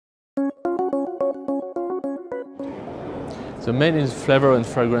The main is flavor and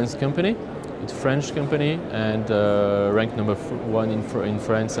fragrance company. It's a French company and ranked #1 in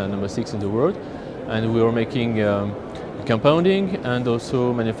France and #6 in the world. And we are making compounding and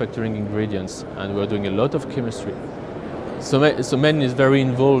also manufacturing ingredients. And we are doing a lot of chemistry. So MEN is very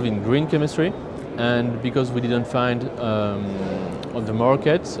involved in green chemistry. And because we didn't find on the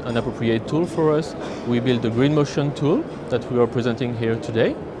market an appropriate tool for us, we built the GREENMOTION tool that we are presenting here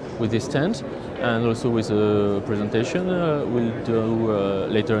today with this stand, and also with a presentation we'll do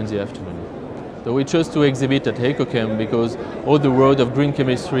later in the afternoon. So we chose to exhibit at Ecochem because all the world of green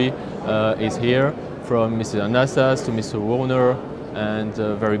chemistry is here, from Mr. Anassas to Mr. Warner, and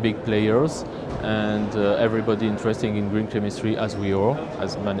very big players, and everybody interested in green chemistry as we are,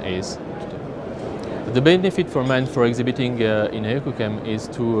 as MEN is. The benefit for MEN for exhibiting in Ecochem is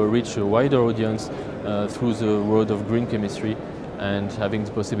to reach a wider audience through the world of green chemistry and having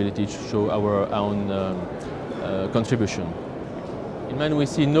the possibility to show our own contribution. In MEN we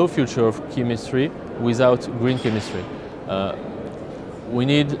see no future of chemistry without green chemistry. We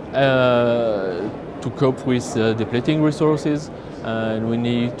need to cope with depleting resources, and we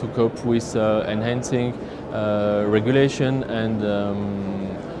need to cope with enhancing regulation and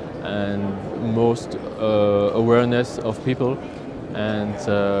most awareness of people, and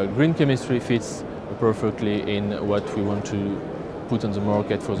green chemistry fits perfectly in what we want to put on the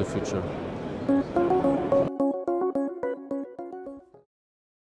market for the future.